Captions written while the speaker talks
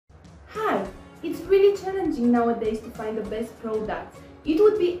Hi! It's really challenging nowadays to find the best products. It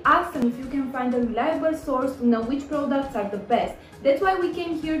would be awesome if you can find a reliable source to know which products are the best. That's why we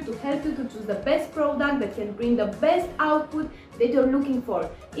came here to help you to choose the best product that can bring the best output that you're looking for.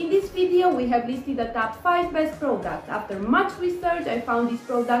 In this video, we have listed the top 5 best products. After much research, I found these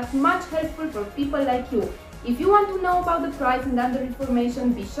products much helpful for people like you. If you want to know about the price and other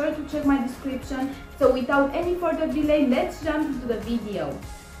information, be sure to check my description. So without any further delay, let's jump into the video.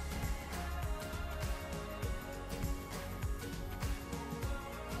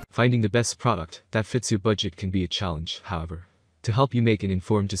 Finding the best product that fits your budget can be a challenge, however. To help you make an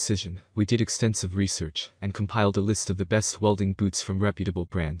informed decision, we did extensive research and compiled a list of the best welding boots from reputable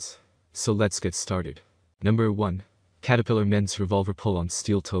brands. So let's get started. Number 1. Caterpillar Men's Revolver Pull-On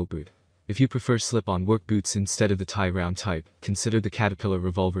Steel Toe Boot. If you prefer slip-on work boots instead of the tie-round type, consider the Caterpillar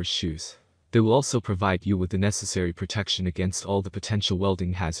Revolver shoes. They will also provide you with the necessary protection against all the potential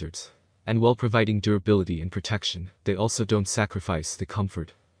welding hazards. And while providing durability and protection, they also don't sacrifice the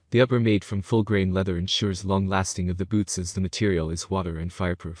comfort. The upper made from full-grain leather ensures long lasting of the boots as the material is water and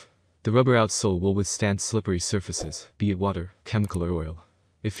fireproof. The rubber outsole will withstand slippery surfaces, be it water, chemical or oil.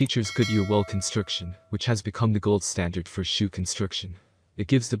 It features Goodyear weld construction, which has become the gold standard for shoe construction. It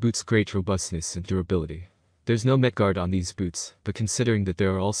gives the boots great robustness and durability. There's no met guard on these boots, but considering that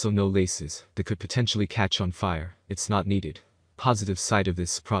there are also no laces that could potentially catch on fire, it's not needed. Positive side of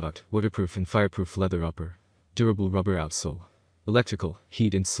this product: waterproof and fireproof leather upper, durable rubber outsole. Electrical,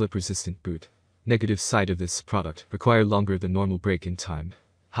 heat and slip resistant boot. Negative side of this product: require longer than normal break-in time.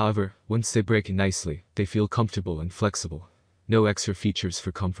 However, once they break in nicely, they feel comfortable and flexible. No extra features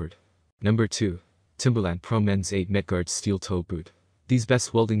for comfort. Number 2. Timberland Pro Men's 8 Metguard Steel Toe Boot. These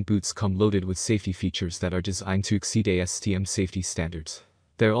best welding boots come loaded with safety features that are designed to exceed ASTM safety standards.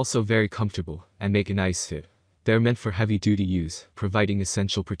 They're also very comfortable and make a nice fit. They're meant for heavy-duty use, providing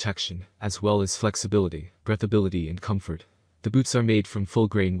essential protection, as well as flexibility, breathability and comfort. The boots are made from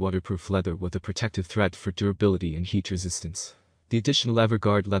full-grain waterproof leather with a protective thread for durability and heat resistance. The additional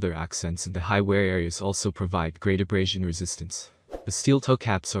EverGuard leather accents in the high wear areas also provide great abrasion resistance. The steel toe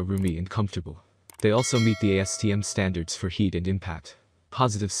caps are roomy and comfortable. They also meet the ASTM standards for heat and impact.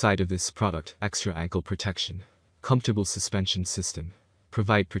 Positive side of this product: extra ankle protection. Comfortable suspension system.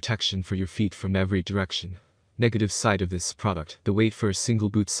 Provide protection for your feet from every direction. Negative side of this product: the weight for a single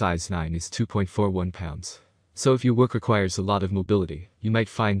boot size 9 is 2.41 pounds. So if your work requires a lot of mobility, you might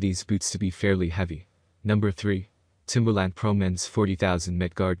find these boots to be fairly heavy. Number 3. Timberland Pro Men's 40,000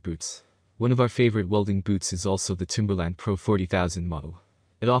 Met Guard Boots. One of our favorite welding boots is also the Timberland Pro 40,000 model.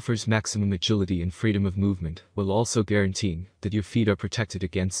 It offers maximum agility and freedom of movement, while also guaranteeing that your feet are protected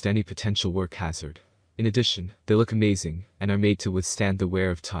against any potential work hazard. In addition, they look amazing and are made to withstand the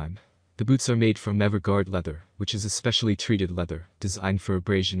wear of time. The boots are made from EverGuard leather, which is a specially treated leather designed for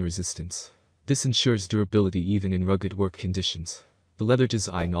abrasion resistance. This ensures durability even in rugged work conditions. The leather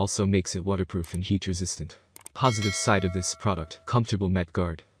design also makes it waterproof and heat resistant. Positive side of this product: comfortable met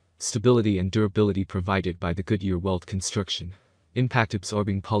guard. Stability and durability provided by the Goodyear weld construction. Impact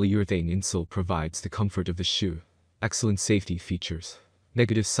absorbing polyurethane insole provides the comfort of the shoe. Excellent safety features.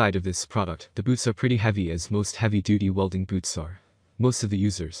 Negative side of this product: the boots are pretty heavy, as most heavy-duty welding boots are. Most of the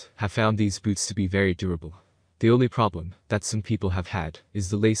users have found these boots to be very durable. The only problem that some people have had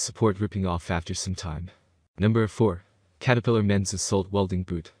is the lace support ripping off after some time. Number 4. Caterpillar Men's Assault Welding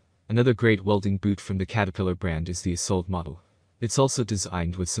Boot. Another great welding boot from the Caterpillar brand is the Assault model. It's also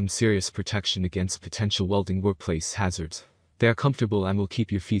designed with some serious protection against potential welding workplace hazards. They are comfortable and will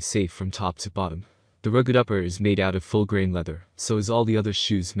keep your feet safe from top to bottom. The rugged upper is made out of full-grain leather, so as all the other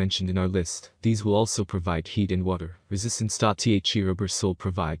shoes mentioned in our list. These will also provide heat and water resistance. The rubber sole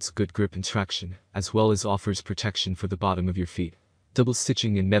provides good grip and traction, as well as offers protection for the bottom of your feet. Double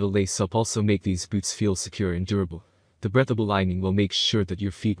stitching and metal lace-up also make these boots feel secure and durable. The breathable lining will make sure that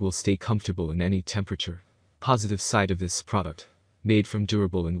your feet will stay comfortable in any temperature. Positive side of this product: made from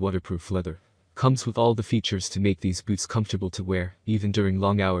durable and waterproof leather. Comes with all the features to make these boots comfortable to wear, even during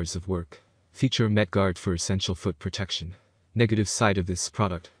long hours of work. Feature Met Guard for essential foot protection. Negative side of this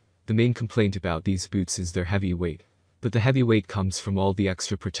product: the main complaint about these boots is their heavy weight. But the heavy weight comes from all the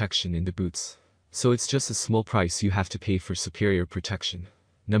extra protection in the boots. So it's just a small price you have to pay for superior protection.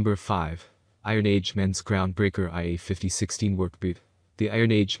 Number 5. Iron Age Men's Groundbreaker IA 5016 Work Boot. The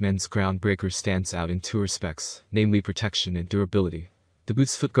Iron Age Men's Groundbreaker stands out in two respects, namely protection and durability. The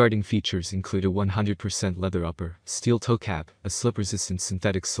boot's foot guarding features include a 100% leather upper, steel toe cap, a slip-resistant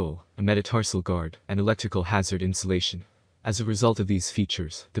synthetic sole, a metatarsal guard, and electrical hazard insulation. As a result of these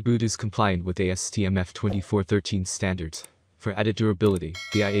features, the boot is compliant with ASTM F2413 standards. For added durability,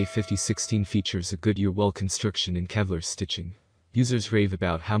 the IA 5016 features a Goodyear weld construction and Kevlar stitching. Users rave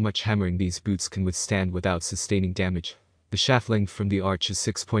about how much hammering these boots can withstand without sustaining damage. The shaft length from the arch is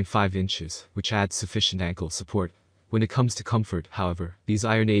 6.5 inches, which adds sufficient ankle support. When it comes to comfort, however, these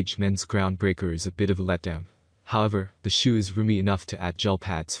Iron Age men's groundbreaker is a bit of a letdown. However, the shoe is roomy enough to add gel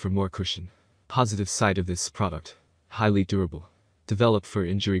pads for more cushion. Positive side of this product: highly durable. Developed for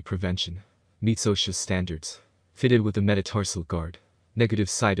injury prevention. Meets OSHA standards. Fitted with a metatarsal guard. Negative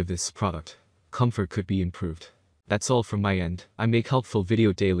side of this product: comfort could be improved. That's all from my end. I make helpful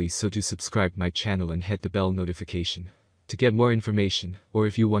video daily, so do subscribe my channel and hit the bell notification. To get more information, or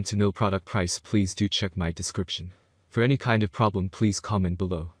if you want to know product price, please do check my description. For any kind of problem, please comment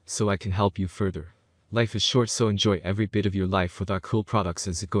below, so I can help you further. Life is short, so enjoy every bit of your life with our cool products,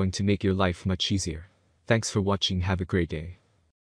 as it's going to make your life much easier. Thanks for watching, have a great day.